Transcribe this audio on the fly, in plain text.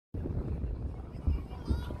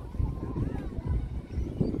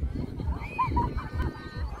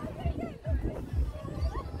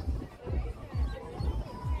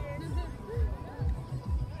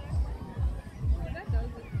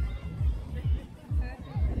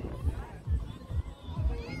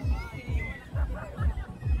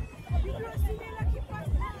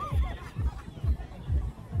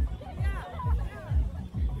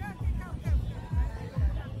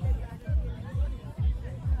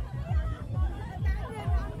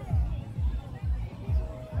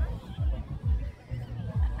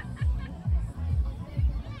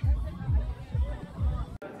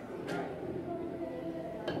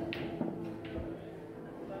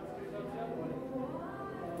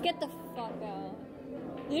Get the fuck out.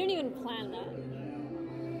 You didn't even plan that.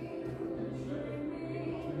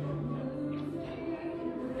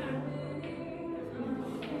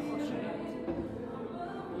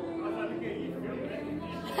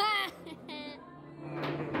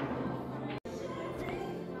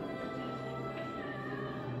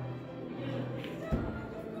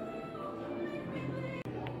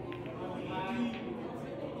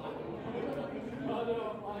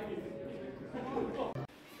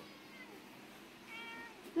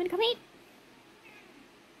 You wanna come eat?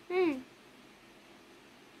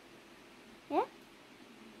 Yeah?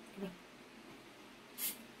 Come on.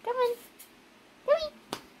 Come on. Come eat.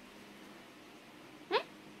 Huh?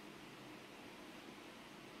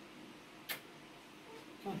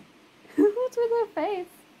 What's with her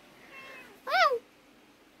face? Oh.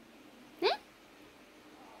 Huh?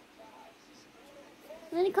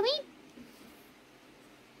 You wanna come eat?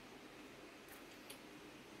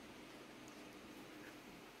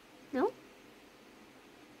 No?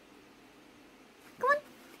 Come on.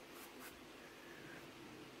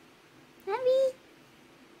 Abby.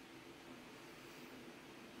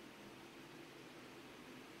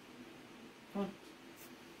 Come on.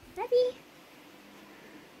 Abby.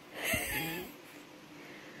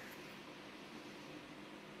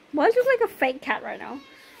 Why does it look like a fake cat right now?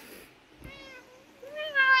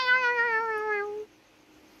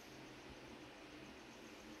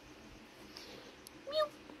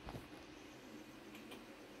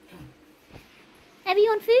 Abby, you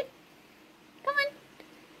want food? Come on.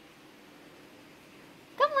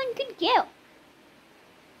 Come on, good girl.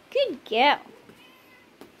 Good girl.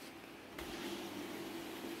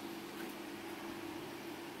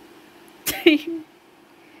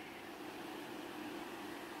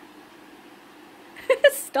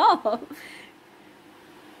 Stop.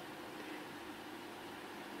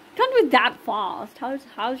 Can't do it that fast.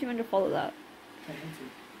 How's she meant to follow that?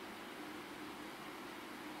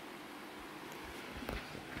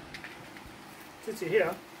 Sit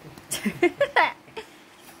here.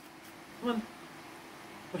 Come on.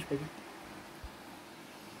 Push, baby.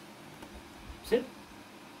 Sit.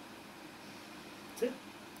 Sit.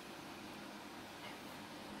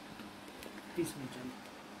 Eat some jam.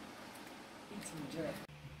 Eat some jam.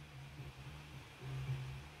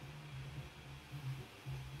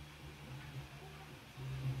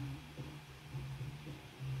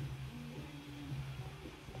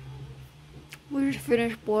 We just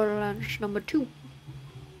finished Borderlands number 2.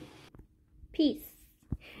 Peace.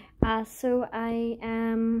 So I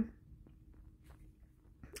am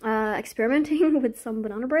experimenting with some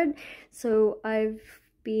banana bread. So I've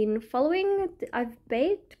baked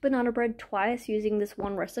banana bread twice using this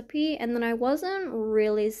one recipe, and then I wasn't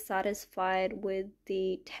really satisfied with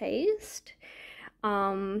the taste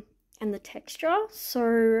and the texture.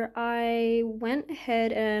 So I went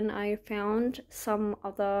ahead and I found some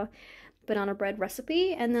other banana bread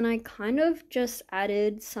recipe, and then I kind of just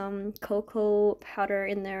added some cocoa powder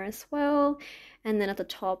in there as well, and then at the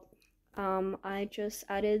top I just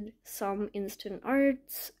added some instant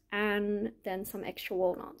oats and then some extra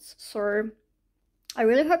walnuts. So I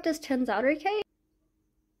really hope this turns out okay.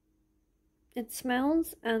 It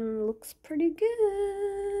smells and looks pretty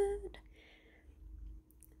good,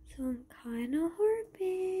 so I'm kind of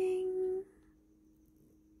hoping.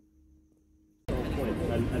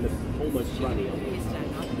 And it's almost runny on the inside.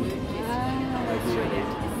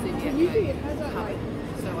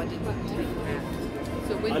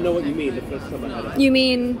 I know what you mean. The first time I had it. You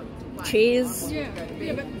mean cheese? Yeah, but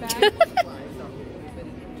bad. You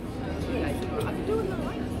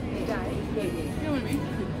know what I mean?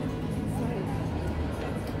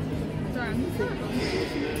 Sorry, I'm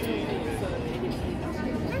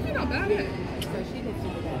actually not bad. It's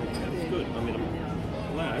good. I mean,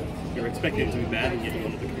 I'm glad. You're expecting it to be bad and yet you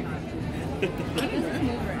wanted to cook. I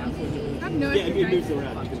have no idea. Yeah, it moves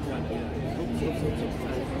around. You can try it.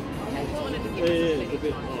 Yeah, it's a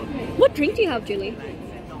bit odd. What drink do you have, Julie?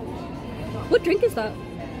 What drink is that?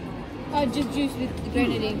 Just juice with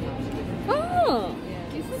grenadine. Oh,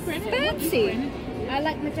 fancy. I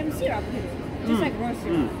like macam syrup. Just like raw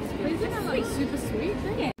syrup. But isn't it like super sweet?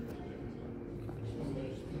 Yeah.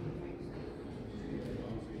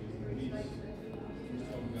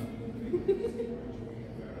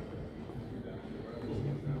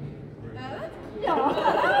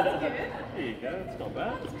 There you go. It's not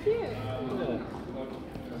bad. That's cute. Yeah.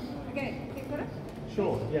 Okay, can you put it?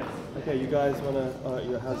 Sure. Yes. Okay. You guys wanna?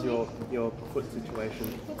 How's your foot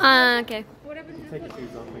situation? Okay. Whatever. Take your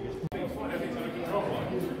shoes off, I guess. I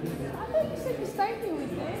thought you said you stayed here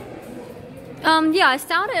with me. Yeah,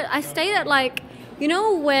 I stayed at like You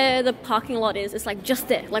know where the parking lot is? It's like just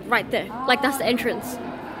there, like right there. Like that's the entrance.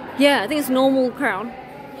 Yeah, I think it's normal Crown. Yeah.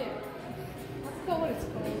 I forgot what it's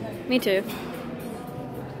called. Me too.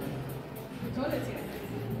 Toilets here.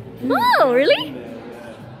 Oh, really?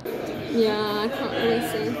 Yeah, I can't really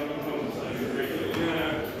see.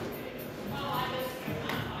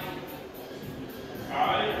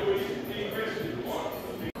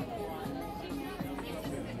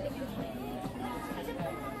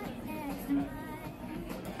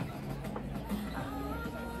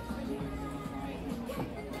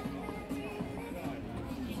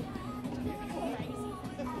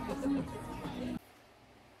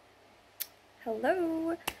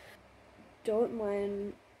 Hello. Don't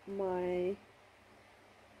mind my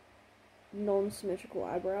non-symmetrical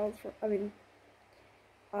eyebrows.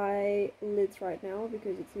 Eyelids right now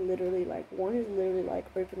because it's literally like one is literally like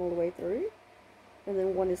open all the way through, and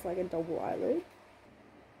then one is like a double eyelid.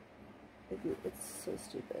 It's so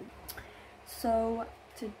stupid. So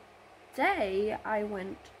today I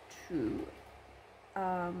went to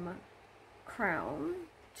Crown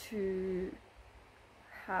to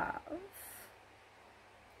have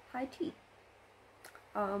high tea.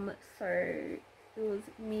 So it was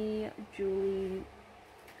me, Julie,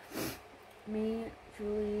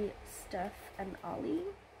 Steph, and Ali,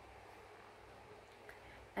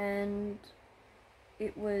 and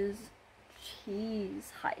it was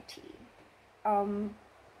cheese high tea.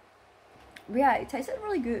 Yeah, it tasted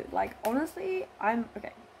really good. Like, honestly,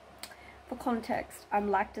 okay, for context, I'm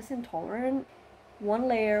lactose intolerant. One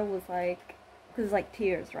layer was like, because it's like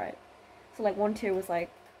tiers, right? So like one tier was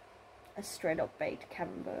like a straight up baked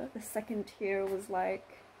camembert. The second tier was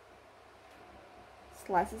like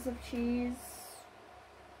slices of cheese,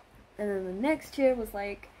 and then the next tier was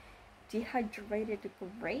like dehydrated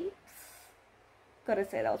grapes. Gotta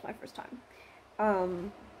say, that was my first time. I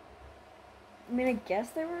mean, I guess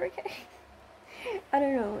they were okay. I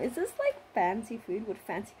don't know, is this like fancy food, what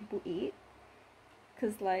fancy people eat?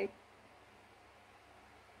 Cause like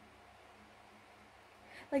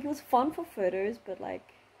it was fun for photos, but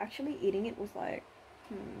like actually eating it was like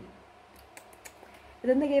But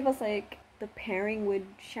then they gave us like the pairing with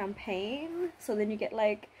champagne, so then you get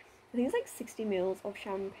like, I think it's like 60 mils of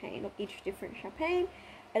champagne, of each different champagne,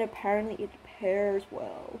 and apparently it pairs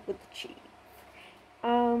well with the cheese.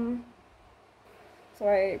 So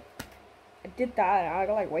I did that, and I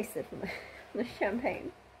got like wasted from the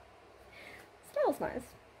champagne. Still was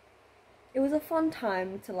nice. It was a fun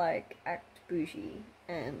time to like act bougie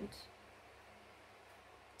and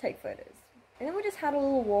take photos. And then we just had a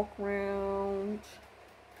little walk around,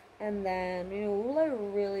 and then, you know, we were like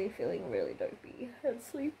really feeling really dopey and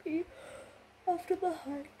sleepy after the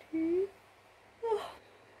high tea.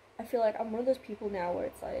 I feel like I'm one of those people now where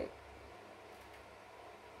it's like,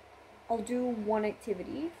 I'll do one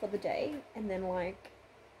activity for the day, and then like,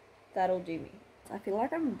 that'll do me. I feel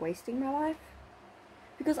like I'm wasting my life,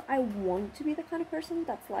 because I want to be the kind of person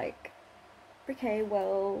that's like, okay,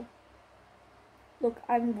 well, look,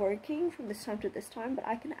 I'm working from this time to this time, but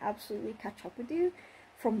I can absolutely catch up with you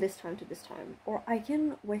from this time to this time. Or I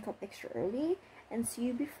can wake up extra early and see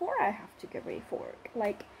you before I have to get ready for work.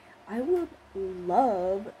 Like, I would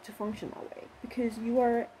love to function that way, because you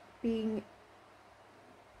are being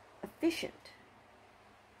efficient.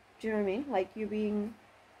 Do you know what I mean? Like, you're being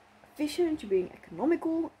efficient, you're being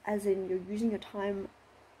economical, as in you're using your time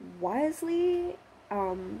wisely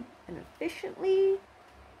and efficiently.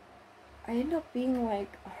 I end up being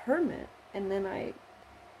like a hermit, and then I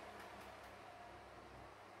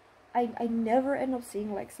never end up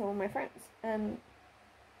seeing like some of my friends, and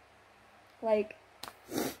like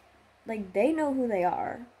they know who they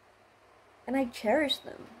are, and I cherish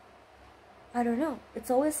them. I don't know,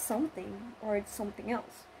 it's always something, or it's something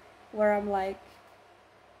else, where I'm like,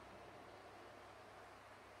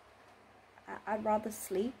 I'd rather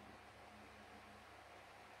sleep.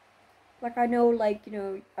 Like, I know, like, you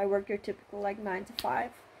know, I work your typical, like, 9 to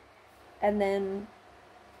 5. And then,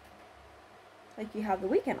 like, you have the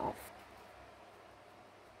weekend off.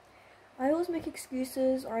 I always make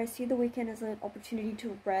excuses, or I see the weekend as an opportunity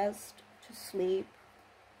to rest, to sleep.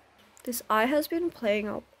 This eye has been playing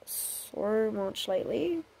up so much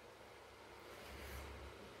lately.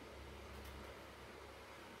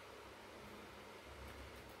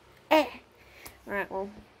 Alright, well.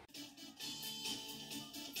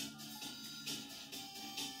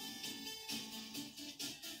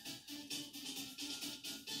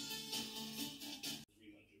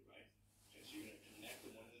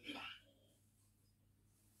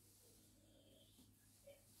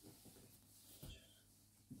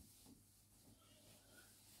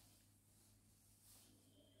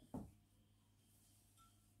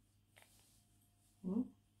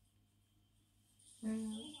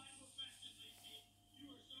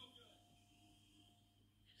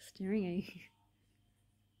 Staring at you.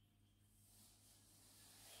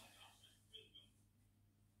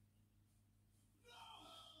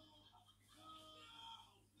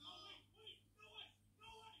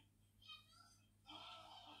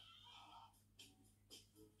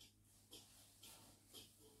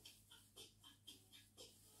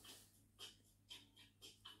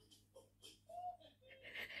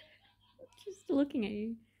 Just looking at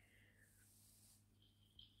you.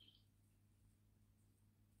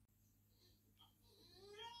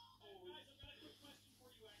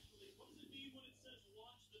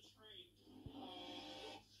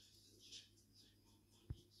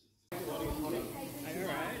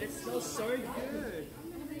 Alright, it smells so good.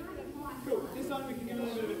 Cool, this one we can get a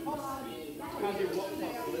little bit of a toss. Can't do what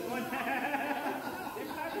toss for this one.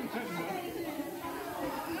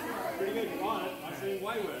 Pretty good, right? I've seen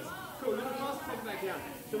way worse. Cool, little toss, take it back down.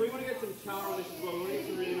 So we want to get some char on this as well. We want to get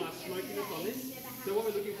some really nice smokiness on this. So what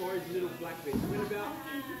we're looking for is little black bits. When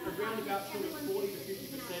around about 40 to 50%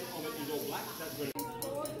 of it is all black, that's when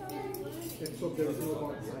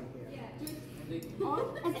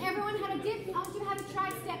Has everyone had a dip? I want you to have a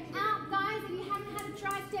tri-step out, guys. If you haven't had a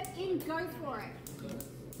tri-step in, go for it. Go.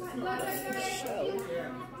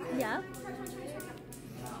 Yeah.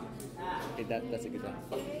 Okay, that's a good one.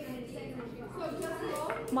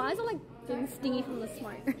 My eyes are like getting stingy from the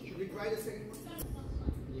smoke. Yeah,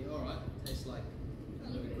 alright. Tastes like a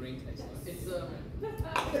green taste like. It's They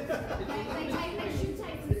should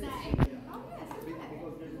taste the same.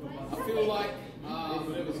 I feel like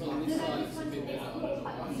whatever's on this side is a bit better.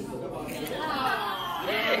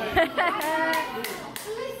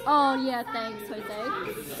 Oh yeah, thanks,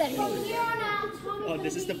 Jose. From here on out, Tommy, Oh,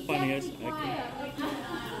 this is the funniest.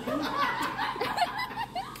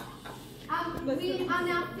 we are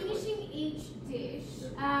now finishing each dish.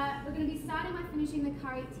 We're going to be starting by finishing the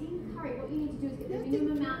curry. Team curry, what you need to do is get the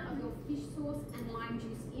minimum amount of your fish sauce and lime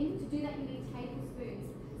juice in. To do that, you need tablespoons.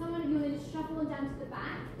 Someone, you'll need to shuffle them down to the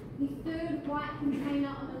back. The third white container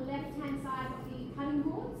on the left-hand side of the cutting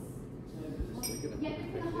boards. Yeah,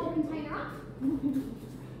 lift the whole container up.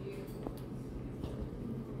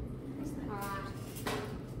 Alright.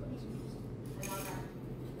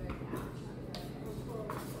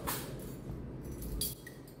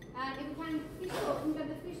 If we can, fish sauce, we grab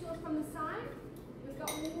the fish sauce from the side. We've got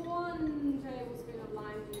 1 tablespoon of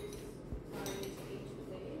lime juice thrown into each of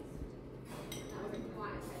these. That would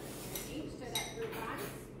require a tablespoon each, so that's good, guys.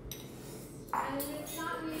 And we're going to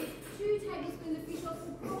start with 2 tablespoons of fish sauce.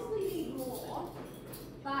 We probably need more,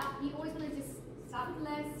 but you always want to just start with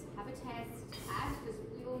less, have a test, add, because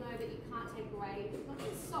we all know that you can't take away not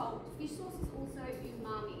just salt. Fish sauce is also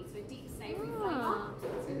umami, so deep savoury flavour. So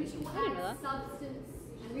which will add substance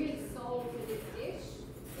and really soul to this dish.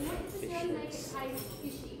 We want this to really make it taste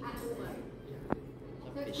fishy at all.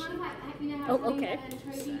 So it's kind of like, you know how okay.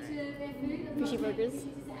 anchovy to their food? Fishy burgers. Just to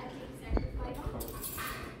add deep savoury flavour.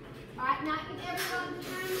 Alright, now if everyone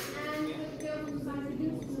can, and with the girls on the side of the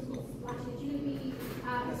little splashes, you're going to be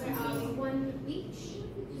 1 each.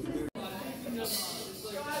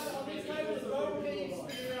 Guys, on these tables as well, we're getting you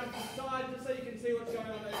spinning around to the side just so you can see what's going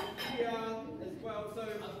on over here as well. So,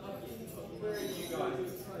 where are you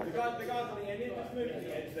guys? The guys on the end, just move to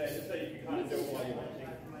the edge there just so you can kind of do it while you're watching.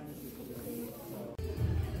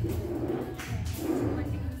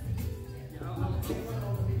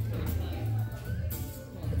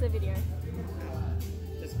 It's a video.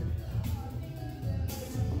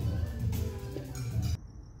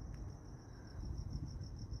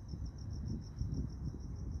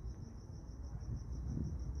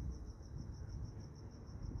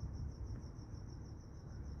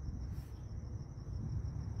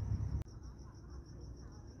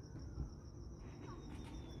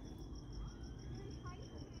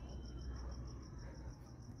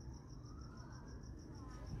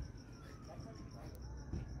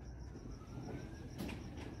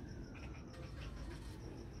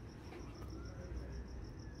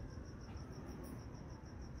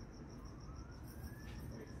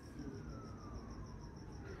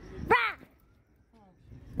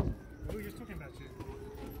 We were just talking about you.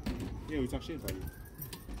 Yeah, we talked shit about you.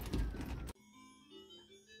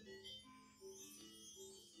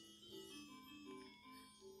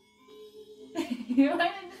 You're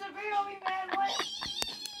like to disagree on me, man. What?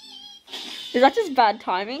 Is that just bad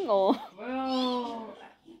timing or? Well,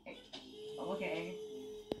 okay.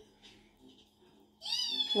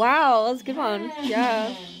 Wow, that's a good one.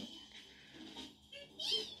 Yeah.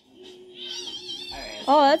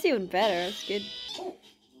 Oh, that's even better. That's good.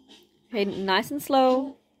 Okay, nice and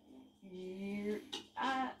slow.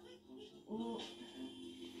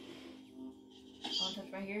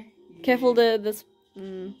 here. Careful this.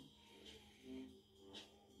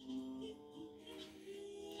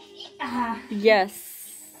 Yes.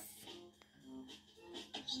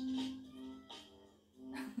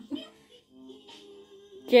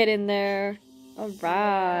 Get in there.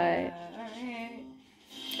 Alright. Alright.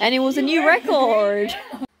 And it was a new record.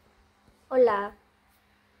 Hola.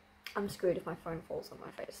 I'm screwed if my phone falls on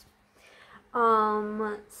my face.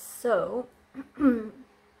 So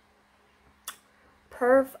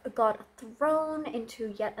Perth got thrown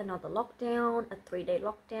into yet another lockdown, a 3-day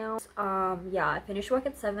lockdown. Yeah, I finished work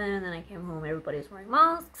at 7 and then I came home, everybody was wearing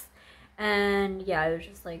masks. And yeah, it was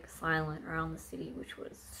just like silent around the city, which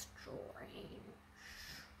was strange.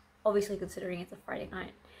 Obviously considering it's a Friday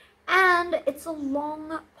night. And it's a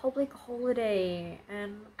long public holiday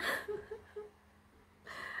and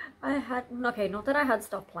I had, okay, not that I had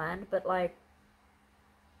stuff planned, but like,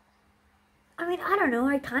 I mean, I don't know,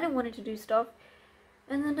 I kind of wanted to do stuff,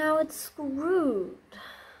 and then now it's screwed.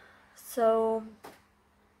 So,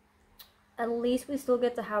 at least we still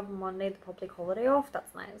get to have Monday, the public holiday, off.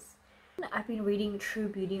 That's nice. I've been reading True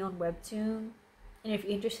Beauty on Webtoon, and if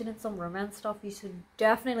you're interested in some romance stuff, you should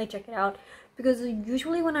definitely check it out, because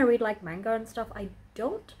usually when I read like manga and stuff, I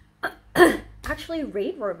don't actually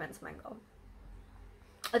read romance manga.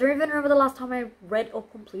 I don't even remember the last time I read or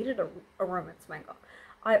completed a romance manga.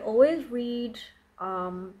 I always read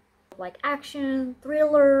like action,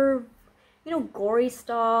 thriller, you know, gory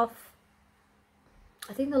stuff.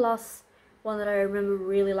 I think the last one that I remember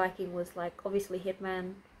really liking was like obviously Dead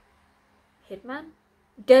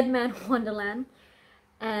Man Wonderland,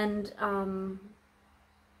 and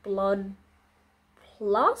Blood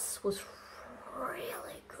Plus was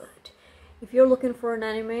really good. If you're looking for an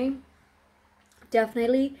anime,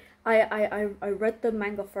 definitely. I read the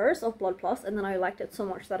manga first of Blood Plus, and then I liked it so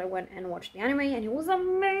much that I went and watched the anime, and it was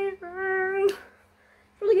amazing.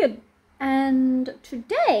 Really good. And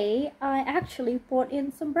today I actually brought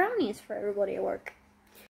in some brownies for everybody at work.